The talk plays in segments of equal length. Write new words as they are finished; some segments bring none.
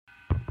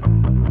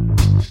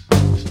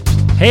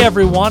Hey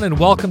everyone, and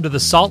welcome to the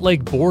Salt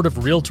Lake Board of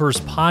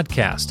Realtors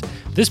podcast.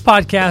 This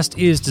podcast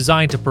is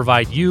designed to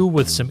provide you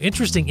with some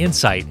interesting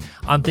insight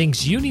on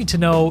things you need to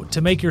know to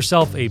make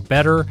yourself a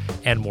better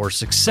and more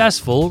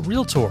successful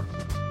realtor.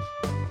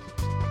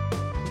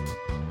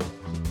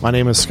 My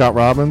name is Scott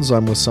Robbins.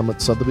 I'm with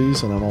Summit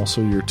Sotheby's, and I'm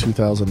also your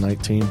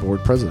 2019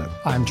 board president.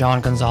 I'm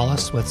John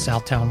Gonzalez with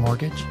Southtown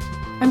Mortgage.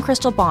 I'm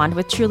Crystal Bond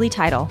with Truly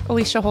Title.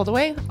 Alicia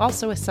Holdaway,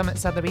 also with Summit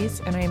Sotheby's,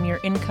 and I am your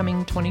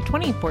incoming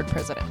 2020 board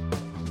president.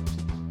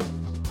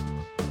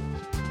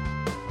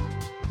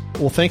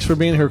 Well, thanks for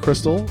being here,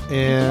 Crystal.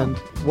 And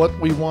what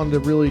we wanted to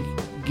really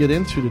get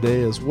into today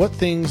is what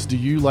things do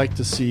you like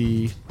to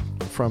see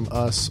from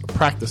us,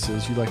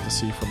 practices you like to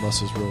see from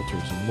us as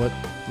realtors, and what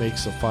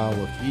makes a file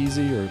look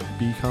easy or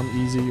become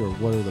easy, or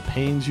what are the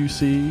pains you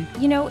see?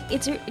 You know,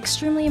 it's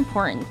extremely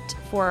important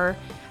for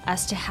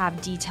us to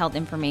have detailed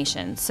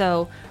information.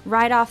 So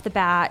right off the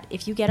bat,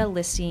 if you get a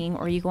listing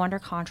or you go under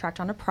contract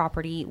on a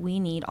property,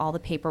 we need all the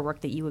paperwork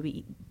that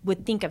you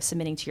would think of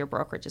submitting to your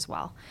brokerage as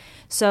well.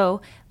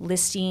 So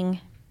listing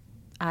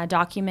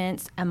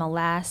documents,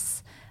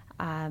 MLS,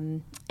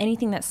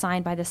 anything that's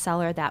signed by the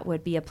seller that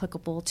would be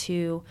applicable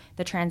to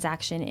the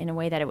transaction in a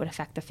way that it would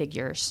affect the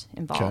figures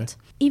involved. Okay.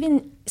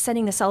 Even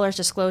setting the seller's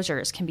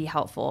disclosures can be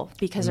helpful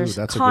because there's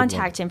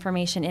contact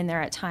information in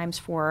there at times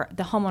for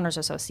the homeowners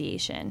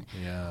association,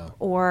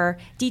 or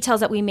details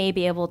that we may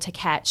be able to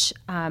catch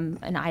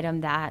an item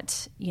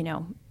that, you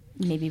know,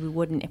 maybe we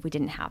wouldn't if we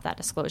didn't have that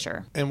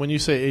disclosure. And when you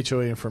say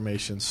HOA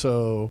information,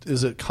 so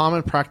is it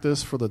common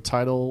practice for the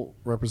title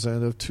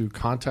representative to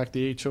contact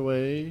the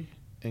HOA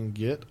and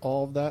get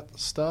all of that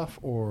stuff,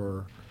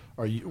 or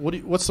are you?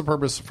 What's the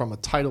purpose from a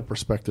title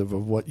perspective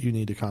of what you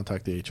need to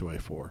contact the HOA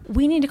for?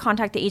 We need to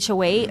contact the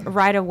HOA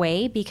right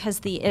away because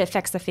it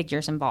affects the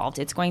figures involved.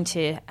 There's going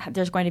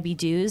to be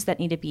dues that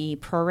need to be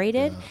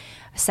prorated,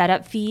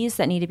 setup fees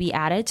that need to be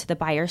added to the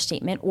buyer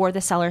statement or the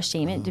seller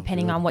statement,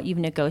 depending on what you've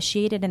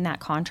negotiated in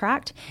that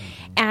contract.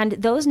 And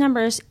those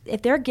numbers,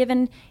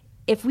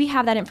 if we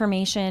have that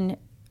information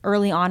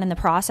early on in the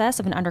process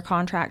of an under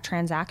contract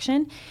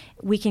transaction,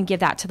 we can give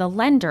that to the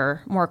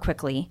lender more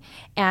quickly,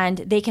 and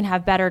they can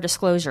have better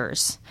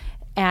disclosures.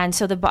 And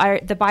so the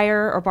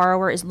buyer or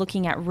borrower is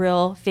looking at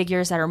real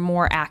figures that are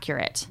more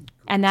accurate,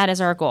 and that is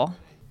our goal.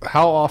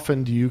 How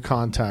often do you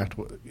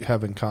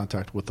have in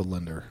contact with the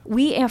lender?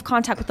 We have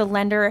contact with the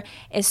lender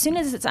as soon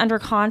as it's under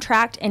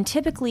contract, and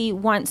typically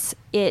once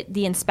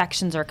the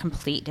inspections are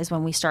complete is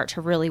when we start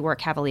to really work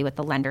heavily with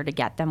the lender to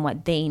get them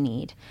what they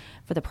need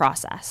for the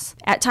process.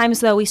 At times,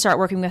 though, we start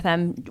working with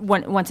them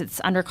once it's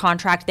under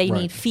contract. They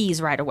need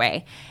fees right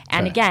away.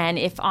 And again,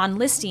 if on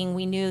listing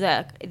we knew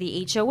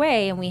the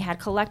HOA and we had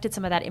collected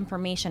some of that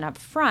information up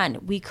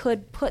front, we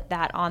could put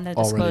that on the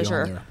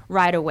disclosure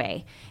right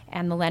away.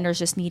 And the lender's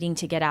just needing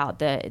to get out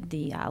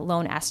the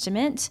loan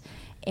estimate,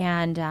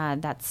 and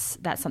that's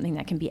something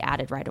that can be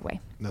added right away.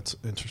 That's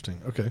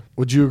interesting. Okay.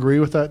 Would you agree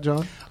with that,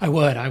 John? I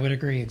would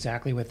agree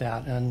exactly with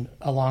that. And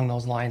along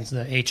those lines,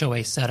 the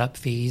HOA setup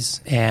fees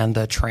and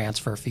the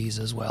transfer fees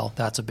as well.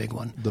 That's a big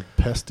one. The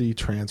pesky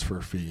transfer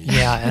fees.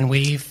 Yeah, and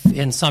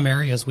in some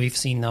areas, we've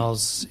seen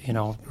those,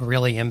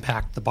 really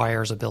impact the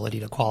buyer's ability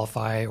to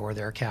qualify or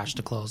their cash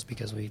to close,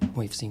 because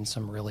we've seen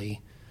some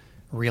really,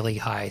 really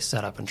high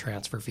setup and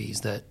transfer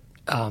fees that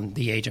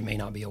the agent may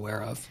not be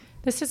aware of.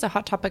 This is a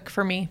hot topic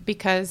for me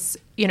because,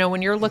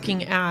 when you're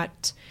looking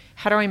at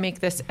how do I make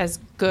this as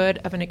good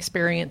of an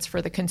experience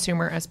for the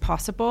consumer as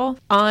possible,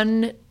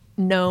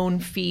 unknown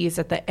fees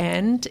at the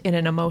end in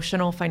an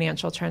emotional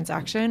financial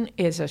transaction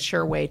is a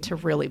sure way to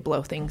really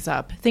blow things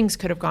up. Things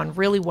could have gone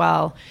really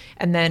well,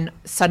 and then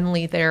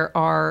suddenly there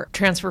are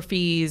transfer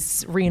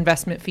fees,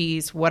 reinvestment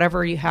fees,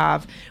 whatever you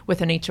have with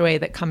an HOA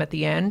that come at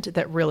the end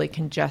that really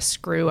can just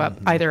screw up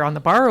either on the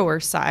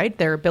borrower's side,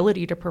 their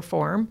ability to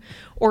perform,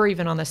 or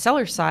even on the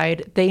seller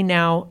side, they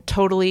now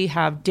totally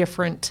have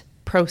different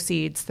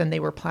proceeds than they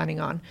were planning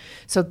on.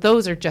 So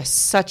those are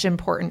just such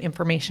important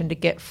information to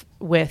get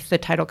with the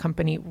title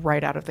company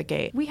right out of the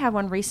gate. We had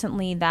one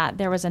recently that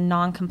there was a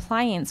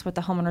non-compliance with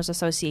the homeowners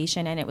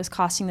association, and it was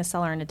costing the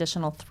seller an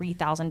additional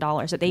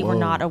 $3,000 that they were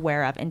not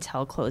aware of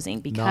until closing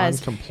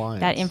because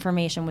that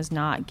information was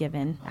not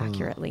given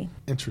accurately.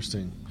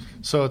 Interesting.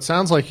 So it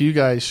sounds like you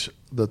guys,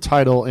 the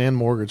title and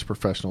mortgage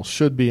professionals,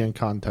 should be in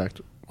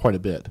contact quite a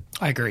bit.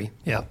 I agree.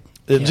 Yeah.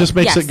 It just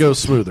makes it go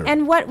smoother.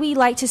 And what we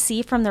like to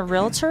see from the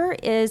realtor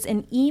is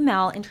an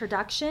email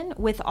introduction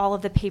with all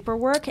of the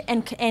paperwork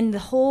and the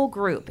whole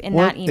group in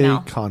that email.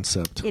 What a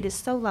concept. It is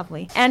so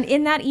lovely. And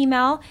in that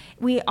email,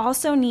 we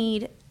also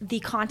need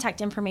the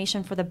contact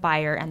information for the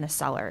buyer and the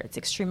seller. It's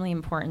extremely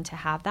important to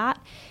have that.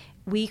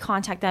 We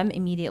contact them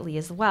immediately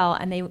as well,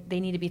 and they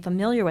need to be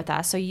familiar with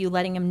us. So you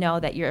letting them know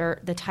that you're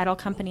the title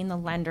company and the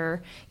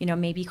lender,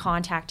 may be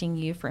contacting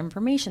you for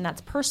information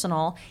that's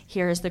personal.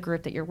 Here's the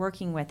group that you're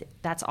working with.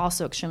 That's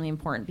also extremely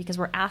important because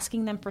we're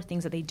asking them for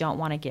things that they don't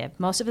want to give.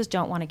 Most of us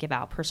don't want to give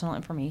out personal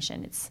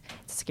information. It's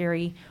a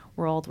scary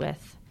world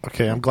with.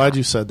 Okay, I'm glad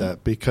you said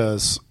that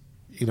because,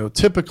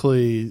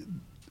 typically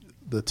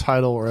the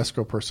title or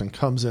escrow person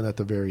comes in at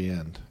the very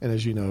end. And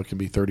as you know, it can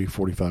be 30,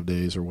 45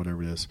 days or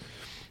whatever it is.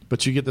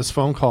 But you get this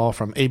phone call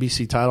from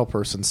ABC title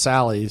person,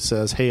 Sally,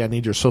 says, hey, I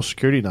need your social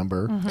security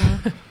number.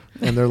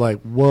 And they're like,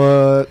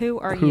 what? Who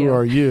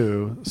are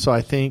you? So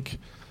I think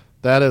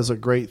that is a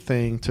great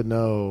thing to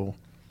know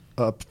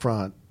up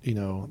front. You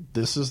know,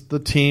 this is the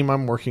team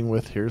I'm working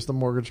with. Here's the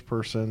mortgage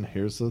person.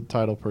 Here's the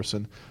title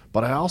person.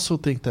 But I also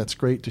think that's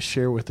great to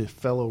share with a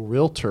fellow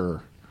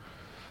realtor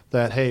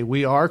that, hey,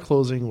 we are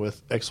closing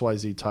with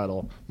XYZ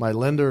title. My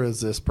lender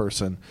is this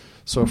person.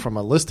 So from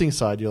a listing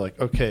side, you're like,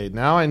 okay,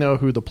 now I know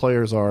who the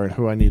players are and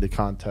who I need to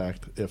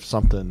contact if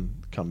something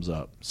comes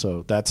up.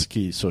 So that's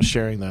key. So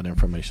sharing that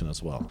information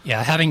as well.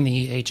 Yeah, having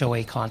the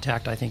HOA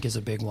contact, I think, is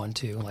a big one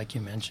too, like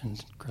you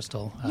mentioned,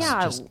 Crystal.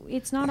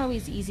 It's not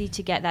always easy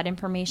to get that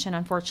information.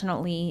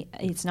 Unfortunately,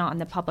 it's not in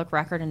the public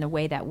record in the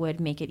way that would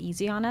make it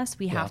easy on us.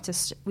 We have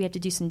to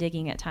do some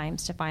digging at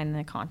times to find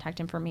the contact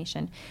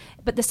information.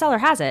 But the seller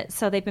has it,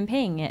 so they've been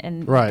paying it,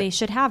 and they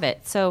should have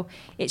it. So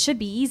it should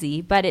be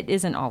easy, but it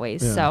isn't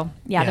always. Yeah. So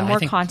the more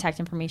contact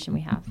information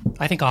we have.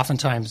 I think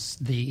oftentimes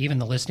even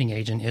the listing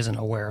agent isn't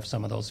aware of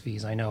some of those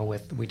fees. I know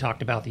we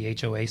talked about the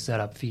HOA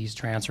setup fees,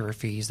 transfer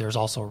fees. There's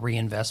also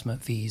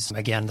reinvestment fees.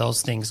 Again,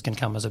 those things can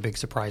come as a big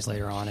surprise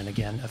later on, and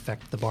again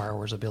affect the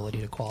borrower's ability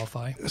to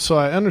qualify. So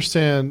I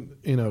understand,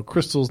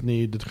 Crystal's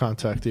need to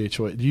contact the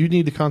HOA. Do you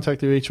need to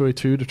contact the HOA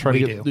too to try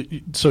to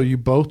get? So you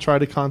both try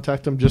to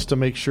contact them just to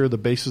make sure the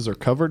bases are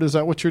covered. Is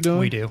that what you're doing?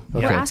 We do.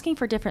 Okay. We're asking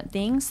for different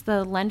things.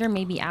 The lender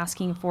may be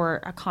asking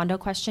for a condo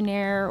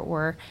questionnaire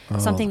or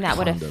something that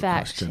would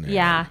affect.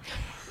 Yeah.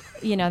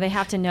 They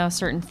have to know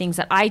certain things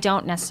that I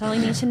don't necessarily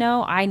need to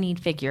know. I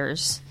need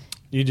figures.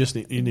 You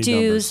need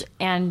dues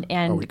numbers.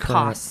 and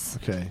costs.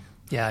 Okay.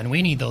 Yeah, and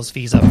we need those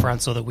fees up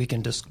front so that we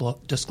can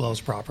disclose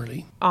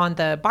properly. On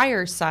the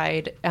buyer's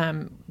side,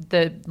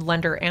 the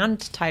lender and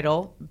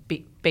title,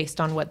 based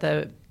on what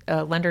the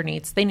lender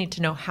needs, they need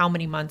to know how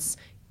many months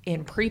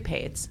in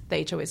prepaids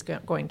the HOA is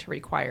going to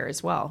require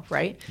as well,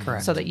 right?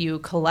 Correct. So that you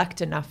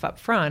collect enough up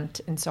front,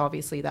 and so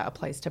obviously that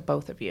applies to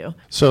both of you.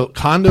 So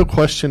condo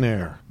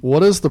questionnaire,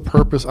 what is the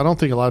purpose? I don't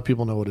think a lot of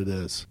people know what it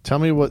is. Tell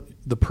me what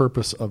the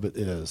purpose of it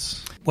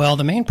is. Well,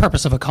 the main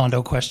purpose of a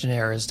condo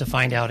questionnaire is to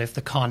find out if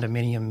the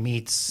condominium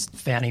meets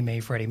Fannie Mae,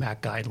 Freddie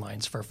Mac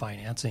guidelines for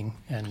financing.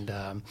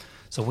 And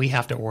so we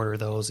have to order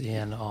those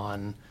in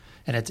on...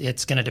 And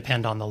it's going to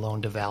depend on the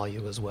loan to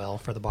value as well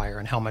for the buyer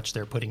and how much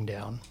they're putting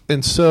down.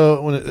 And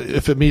so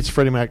if it meets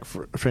Freddie Mac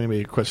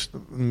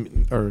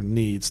question or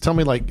needs, tell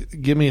me,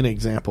 give me an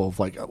example of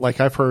like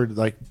I've heard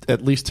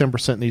at least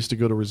 10% needs to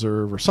go to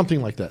reserve or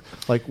something like that.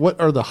 Like what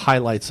are the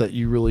highlights that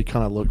you really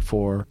kind of look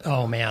for?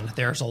 Oh man,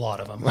 there's a lot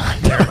of them.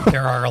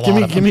 There are a lot of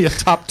them. Give me a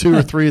top 2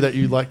 or 3 that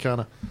you like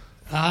kind of.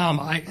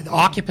 The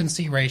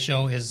occupancy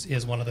ratio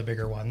is one of the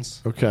bigger ones.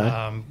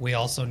 Okay. We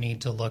also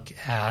need to look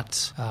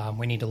at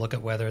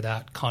whether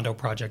that condo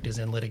project is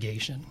in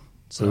litigation.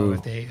 So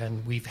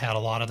and we've had a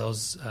lot of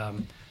those. I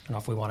don't know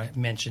if we want to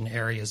mention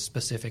areas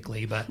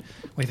specifically, but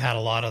we've had a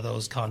lot of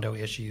those condo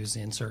issues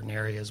in certain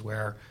areas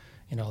where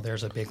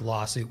there's a big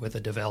lawsuit with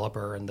a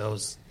developer, and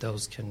those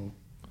can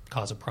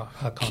cause a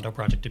condo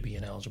project to be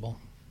ineligible.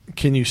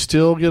 Can you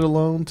still get a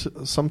loan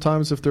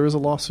sometimes if there is a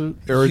lawsuit?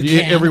 Or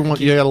you got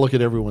to look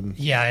at everyone?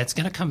 Yeah, it's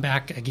going to come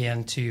back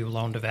again to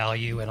loan to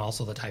value and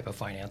also the type of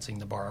financing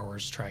the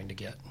borrower's trying to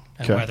get.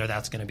 And whether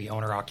that's going to be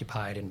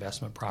owner-occupied,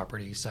 investment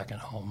property, second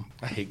home.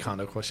 I hate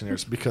condo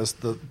questionnaires because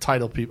the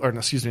title people, or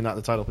excuse me, not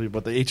the title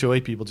people, but the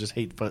HOA people just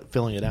hate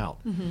filling it out.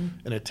 Mm-hmm.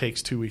 And it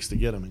takes 2 weeks to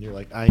get them. And you're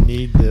like, I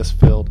need this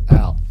filled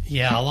out.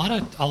 Yeah, a lot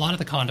of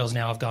the condos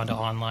now have gone to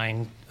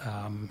online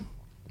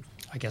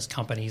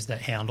companies that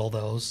handle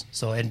those.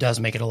 So it does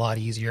make it a lot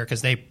easier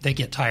because they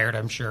get tired,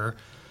 I'm sure,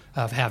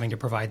 of having to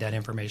provide that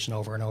information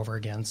over and over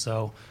again.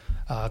 So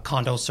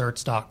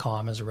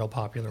condocerts.com is a real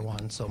popular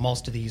one. So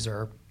most of these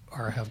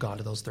have gone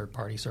to those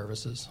third-party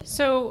services.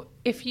 So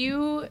if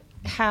you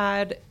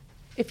could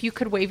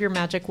wave your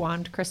magic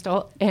wand,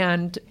 Crystal,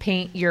 and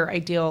paint your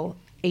ideal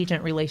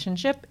agent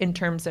relationship in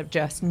terms of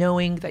just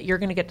knowing that you're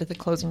going to get to the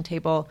closing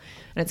table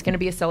and it's going to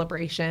be a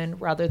celebration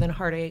rather than a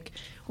heartache,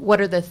 what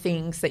are the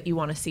things that you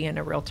want to see in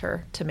a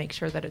realtor to make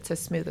sure that it's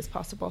as smooth as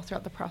possible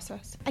throughout the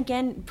process?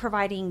 Again,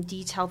 providing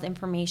detailed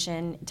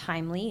information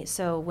timely.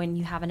 So when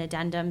you have an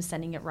addendum,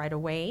 sending it right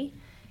away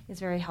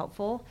is very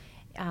helpful.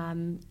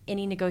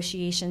 Any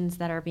negotiations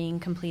that are being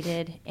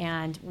completed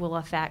and will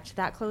affect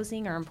that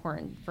closing are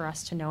important for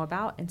us to know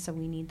about, and so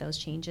we need those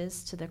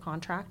changes to the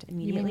contract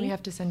immediately. You mean we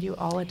have to send you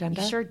all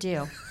addenda? We sure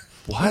do.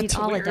 What? We need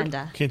all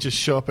addenda. Can't just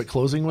show up at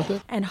closing with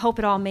it? And hope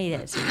it all made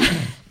it.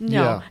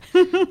 No.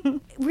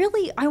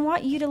 Really, I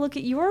want you to look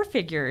at your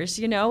figures,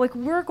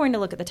 we're going to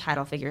look at the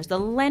title figures. The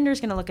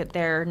lender's going to look at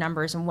their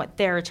numbers and what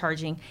they're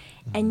charging.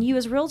 And you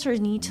as realtors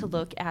need to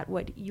look at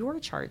what you're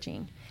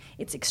charging.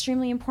 It's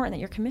extremely important that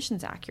your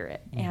commission's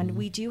accurate. Mm-hmm. And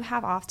we do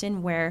have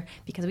often where,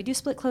 because we do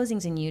split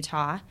closings in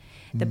Utah,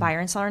 the buyer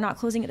and seller are not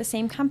closing at the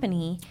same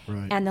company,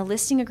 right. And the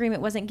listing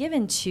agreement wasn't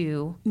given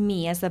to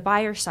me as the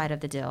buyer side of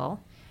the deal,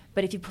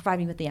 But if you provide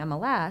me with the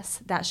MLS,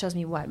 that shows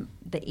me what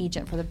the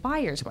agent for the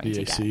buyer is going to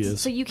BAC get. is.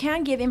 So you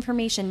can give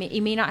information.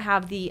 You may not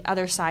have the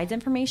other side's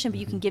information, but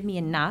you can give me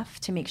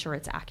enough to make sure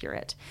it's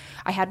accurate.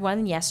 I had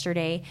one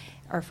yesterday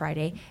or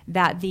Friday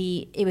that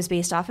it was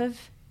based off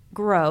of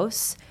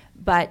gross,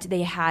 but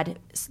they had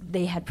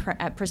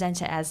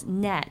presented as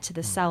net to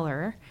the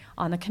seller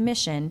on the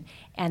commission,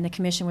 and the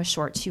commission was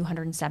short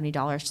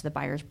 $270 to the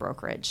buyer's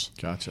brokerage.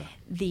 Gotcha.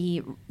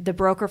 The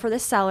broker for the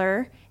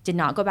seller did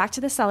not go back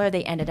to the seller.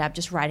 They ended up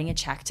just writing a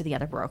check to the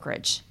other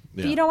brokerage.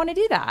 Yeah. But you don't want to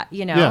do that,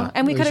 Yeah,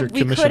 And we there's could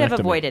your have commissionectomy.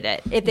 avoided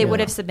it if they Yeah. would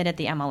have submitted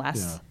the MLS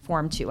Yeah.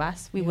 form to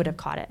us. We would have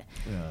caught it.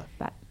 Yeah.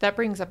 But That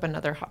brings up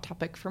another hot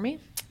topic for me.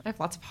 I have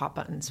lots of hot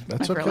buttons.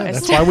 That's I've okay. realized.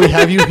 That's why we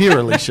have you here,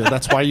 Alicia.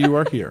 That's why you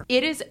are here.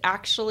 It is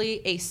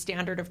actually a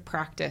standard of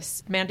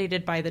practice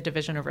mandated by the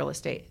Division of Real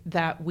Estate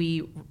that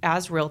we,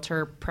 as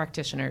realtor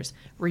practitioners,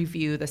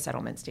 review the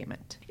settlement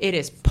statement. It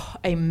is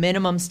a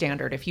minimum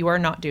standard. If you are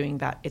not doing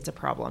that, it's a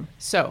problem.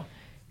 So,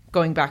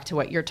 going back to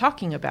what you're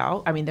talking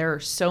about, I mean, there are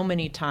so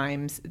many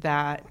times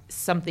that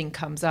something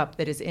comes up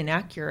that is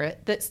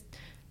inaccurate that's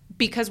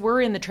because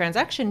we're in the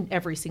transaction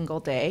every single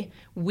day,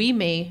 we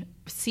may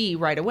see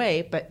right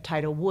away, but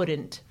title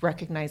wouldn't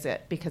recognize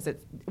it because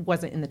it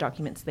wasn't in the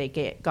documents they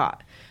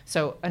got.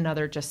 So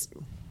another just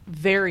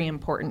very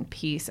important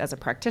piece as a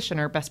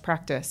practitioner, best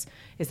practice,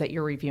 is that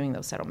you're reviewing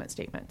those settlement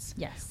statements.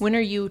 Yes. When are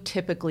you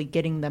typically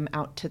getting them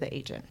out to the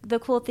agent? the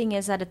cool thing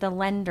is that if the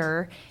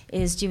lender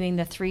is doing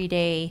the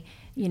 3-day,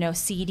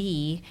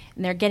 CD,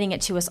 and they're getting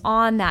it to us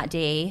on that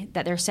day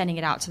that they're sending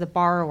it out to the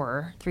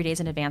borrower 3 days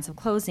in advance of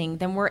closing,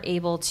 then we're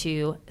able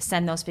to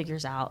send those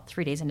figures out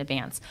 3 days in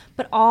advance.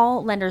 But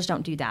all lenders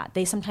don't do that.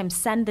 They sometimes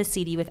send the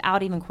CD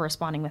without even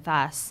corresponding with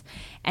us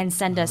and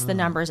send us the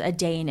numbers a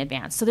day in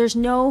advance. So there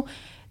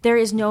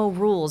is no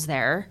rules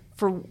there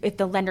for if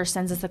the lender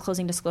sends us the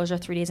closing disclosure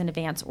 3 days in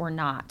advance or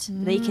not.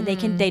 They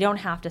don't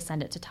have to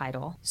send it to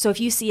title. So if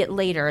you see it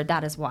later,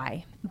 that is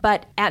why.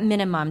 But at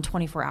minimum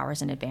 24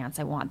 hours in advance,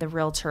 I want the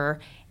realtor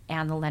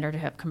and the lender to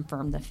have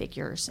confirmed the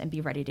figures and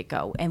be ready to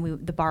go.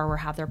 And the borrower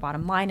have their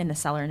bottom line and the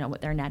seller know what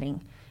they're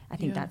netting. I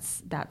think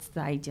that's the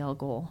ideal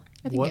goal.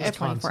 I think What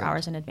 24 concept?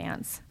 hours in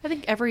advance. I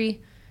think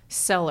every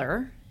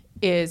seller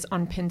is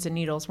on pins and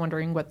needles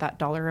wondering what that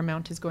dollar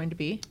amount is going to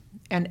be.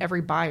 And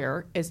every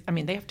buyer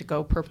they have to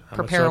go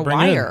prepare do I a bring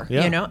wire,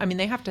 in? Yeah.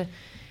 they have to,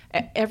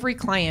 every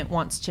client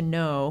wants to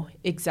know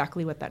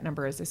exactly what that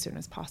number is as soon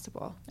as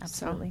possible.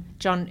 Absolutely. So,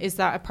 John, is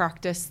that a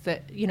practice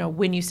that,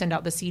 when you send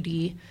out the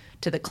CD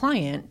to the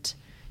client,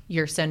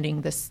 you're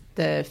sending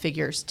the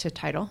figures to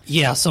title?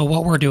 Yeah, so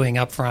what we're doing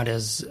up front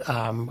is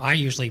I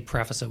usually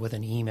preface it with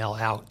an email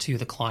out to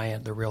the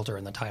client, the realtor,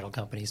 and the title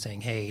company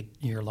saying, hey,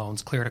 your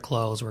loan's clear to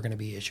close. We're going to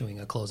be issuing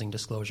a closing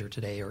disclosure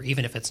today. Or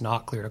even if it's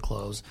not clear to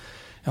close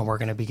and we're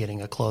going to be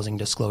getting a closing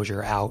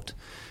disclosure out,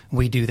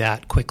 we do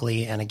that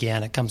quickly. And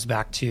again, it comes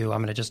back to, I'm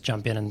going to just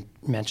jump in and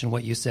mention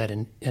what you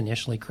said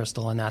initially,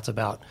 Crystal, and that's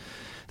about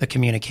the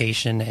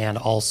communication and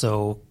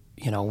also,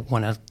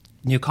 when a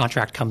new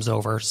contract comes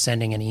over,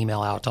 sending an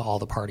email out to all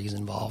the parties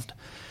involved.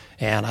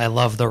 And I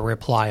love the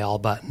reply all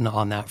button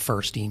on that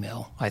first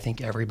email. I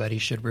think everybody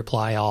should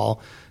reply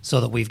all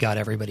so that we've got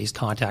everybody's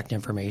contact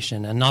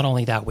information. And not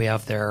only that, we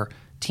have their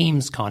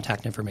team's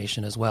contact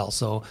information as well.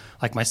 So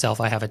like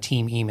myself, I have a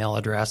team email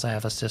address, I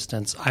have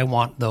assistants. I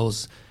want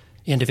those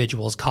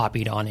individuals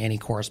copied on any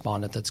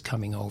correspondent that's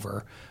coming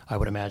over. I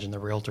would imagine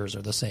the realtors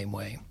are the same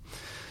way.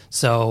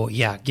 So,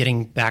 yeah,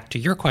 getting back to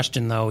your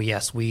question, though,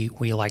 yes, we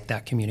like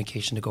that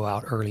communication to go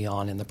out early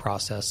on in the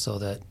process so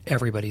that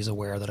everybody's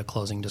aware that a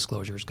closing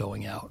disclosure is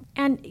going out.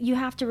 And you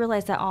have to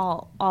realize that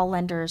all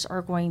lenders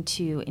are going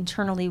to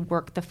internally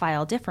work the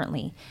file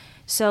differently.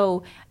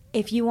 So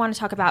if you want to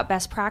talk about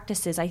best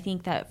practices, I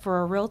think that for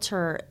a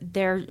realtor,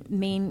 their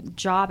main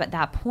job at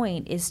that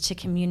point is to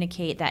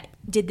communicate that,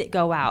 did it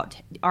go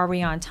out? Are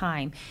we on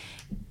time?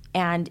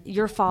 And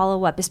your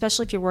follow-up,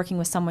 especially if you're working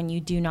with someone you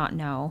do not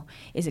know,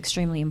 is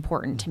extremely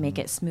important to make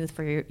it smooth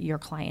for your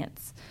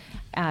clients.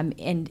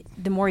 And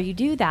the more you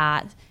do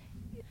that,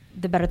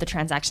 the better the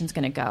transaction's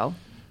going to go.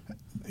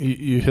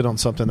 You hit on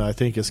something that I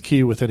think is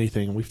key with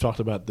anything. We've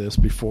talked about this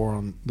before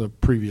on the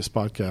previous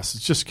podcast.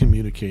 It's just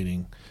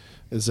communicating.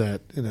 Is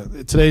that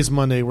today's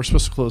Monday, we're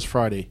supposed to close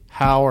Friday.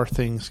 How are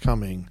things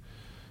coming?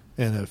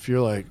 And if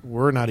you're like,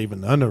 we're not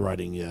even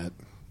underwriting yet,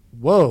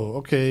 whoa,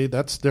 okay,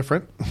 that's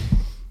different.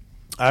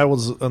 I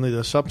was under the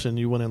assumption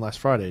you went in last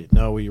Friday.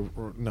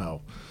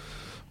 No.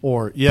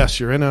 Or, yes,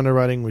 you're in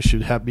underwriting. We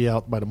should be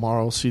out by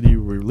tomorrow. CD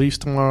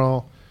released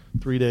tomorrow.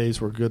 3 days.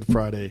 We're good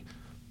Friday.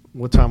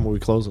 What time are we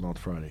closing on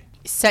Friday?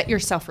 Set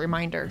yourself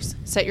reminders.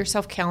 Set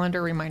yourself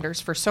calendar reminders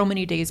for so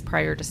many days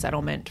prior to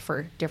settlement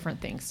for different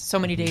things. So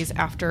many days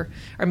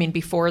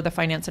before the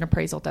finance and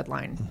appraisal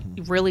deadline.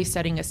 Mm-hmm. Really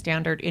setting a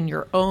standard in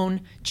your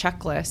own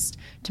checklist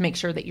to make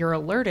sure that you're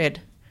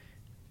alerted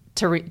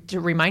to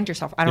remind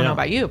yourself. I don't Yeah. know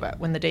about you, but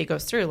when the day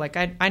goes through, like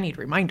I need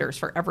reminders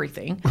for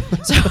everything.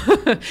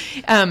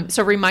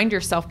 So remind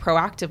yourself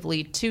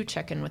proactively to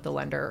check in with the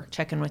lender,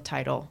 check in with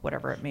title,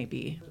 whatever it may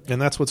be.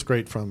 And that's what's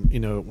great from,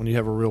 when you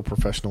have a real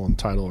professional in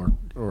title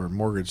or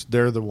mortgage,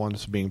 they're the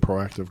ones being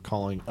proactive,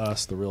 calling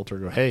us, the realtor,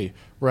 go, hey,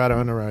 we're out of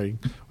underwriting.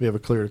 We have a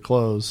clear to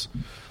close.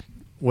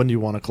 When do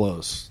you want to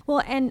close?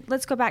 Well, and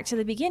let's go back to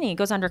the beginning. It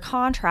goes under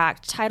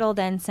contract. Title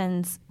then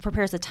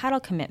prepares a title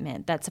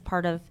commitment. That's a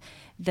part of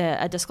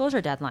a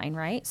disclosure deadline,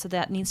 right? So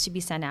that needs to be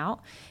sent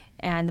out,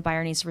 and the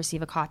buyer needs to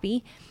receive a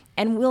copy.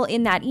 And we'll,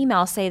 in that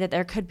email, say that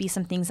there could be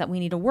some things that we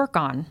need to work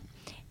on.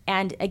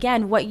 And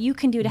again, what you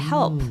can do to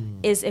help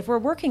is if we're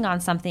working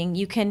on something,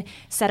 you can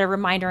set a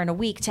reminder in a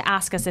week to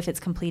ask us if it's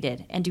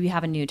completed. And do we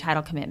have a new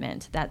title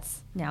commitment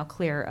that's now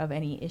clear of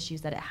any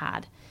issues that it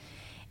had?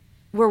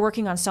 We're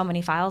working on so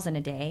many files in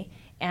a day,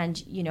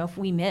 and if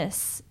we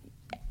miss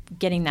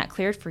getting that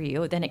cleared for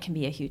you, then it can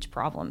be a huge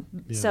problem.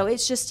 Yeah. So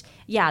it's just,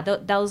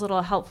 those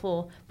little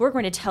helpful, we're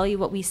going to tell you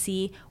what we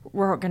see.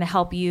 We're going to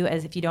help you,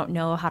 as if you don't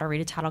know how to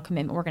read a title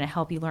commitment, we're going to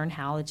help you learn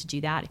how to do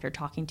that if you're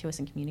talking to us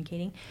and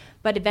communicating.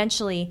 But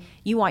eventually,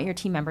 you want your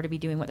team member to be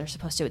doing what they're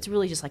supposed to. It's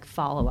really just like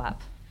follow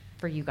up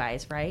for you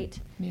guys, right?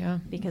 Yeah.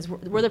 Because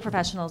we're the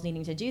professionals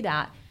needing to do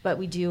that, but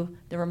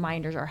the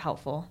reminders are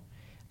helpful.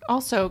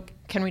 Also,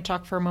 can we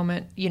talk for a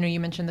moment? You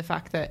mentioned the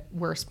fact that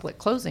we're split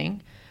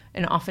closing,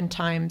 and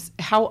oftentimes,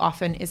 how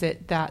often is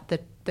it that the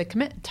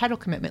title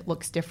commitment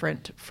looks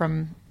different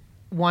from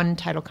one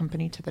title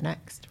company to the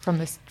next,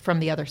 from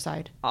the other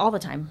side? All the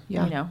time.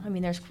 Yeah.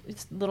 There's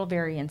little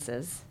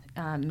variances.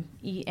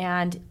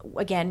 And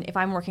again, if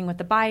I'm working with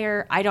the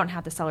buyer, I don't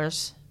have the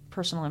seller's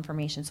personal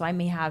information. So I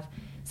may have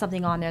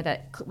something on there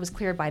that was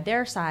cleared by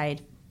their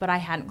side, but I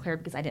hadn't cleared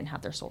because I didn't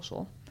have their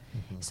social.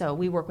 So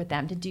we work with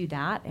them to do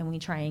that, and we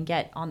try and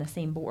get on the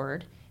same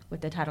board with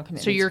the title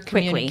commitment. So you're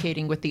quickly.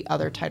 communicating with the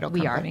other title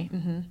company. We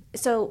are. Mm-hmm.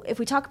 So if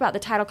we talk about the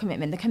title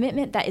commitment, the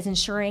commitment that is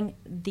ensuring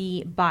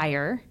the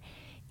buyer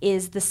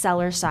is the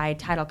seller side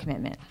title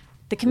commitment.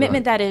 The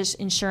commitment that is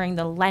ensuring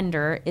the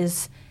lender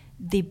is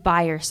the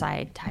buyer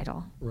side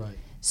title. Right.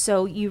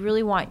 So you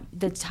really want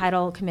the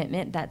title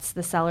commitment, that's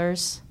the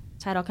seller's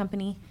title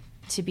company,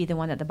 to be the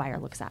one that the buyer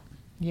looks at.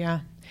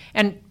 Yeah.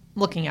 And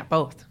looking at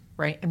both,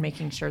 right? And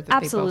making sure that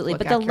Absolutely, they both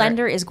but look the accurate.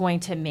 lender is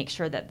going to make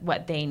sure that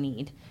what they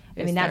need.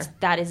 I mean, Is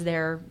that is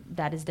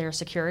their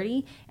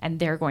security, and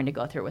they're going to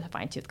go through it with a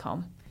fine-tooth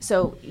comb.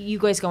 So you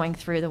guys going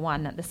through the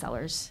one that the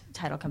seller's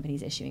title company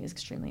is issuing is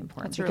extremely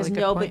important. That's a really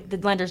good point. The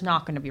lender's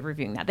not going to be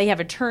reviewing that. They have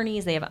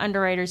attorneys, they have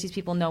underwriters. These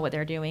people know what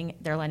they're doing.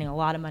 They're lending a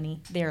lot of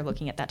money. They are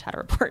looking at that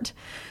title report.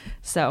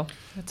 So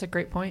That's a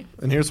great point.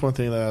 And here's one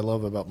thing that I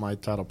love about my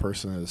title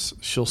person is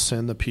she'll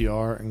send the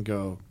PR and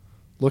go,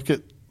 look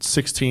at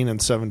 16 and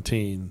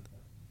 17.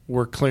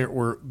 We're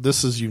clear.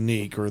 This is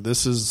unique, or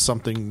this is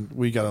something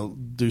we got to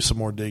do some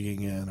more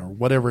digging in, or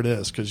whatever it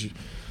is. Because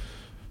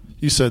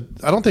you said,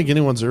 I don't think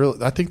anyone's really.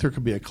 I think there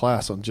could be a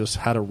class on just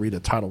how to read a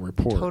title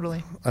report.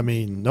 Totally. I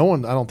mean, no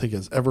one I don't think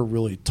has ever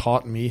really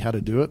taught me how to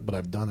do it, but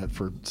I've done it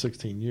for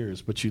 16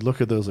 years. But you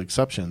look at those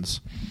exceptions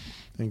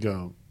and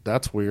go,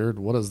 that's weird.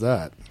 What is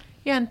that?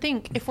 Yeah, and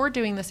think if we're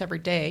doing this every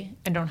day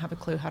and don't have a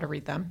clue how to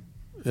read them,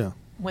 Yeah.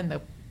 when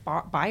the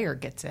buyer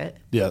gets it,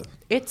 Yeah.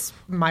 it's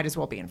might as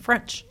well be in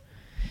French.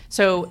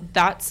 So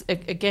that's,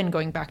 again,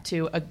 going back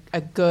to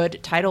a good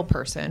title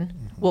person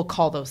will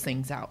call those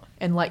things out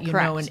and let you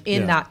know. And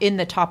in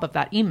the top of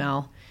that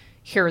email,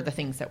 here are the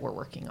things that we're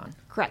working on.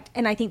 correct.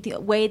 And I think the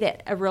way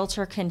that a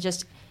realtor can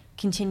just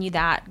continue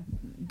that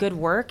good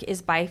work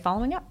is by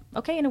following up.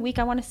 Okay, in a week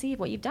I want to see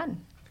what you've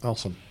done.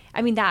 Awesome.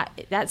 I mean,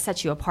 that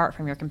sets you apart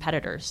from your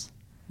competitors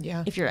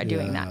Yeah. if you're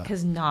doing that, Yeah.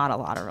 because not a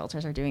lot of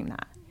realtors are doing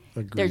that.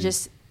 Agreed. They're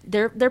just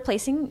they're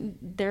placing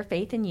their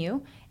faith in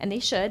you, and they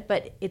should.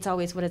 But it's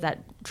always, what is that?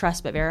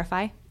 Trust but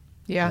verify,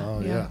 Yeah.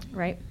 Oh, yeah.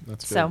 right?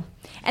 That's so. good.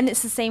 And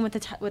it's the same with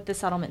the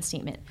settlement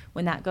statement.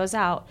 When that goes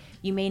out,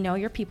 you may know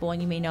your people, and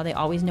you may know they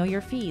always know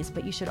your fees,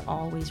 but you should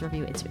always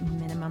review. It's a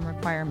minimum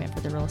requirement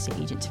for the real estate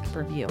agent to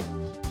review.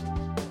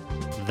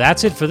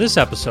 That's it for this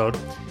episode.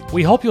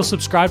 We hope you'll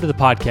subscribe to the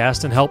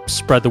podcast and help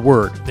spread the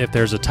word. If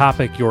there's a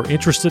topic you're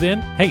interested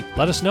in, hey,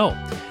 let us know.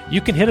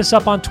 You can hit us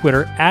up on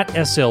Twitter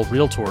 @SL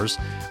Realtors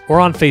or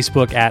on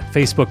Facebook at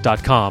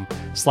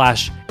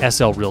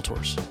facebook.com/SL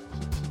Realtors.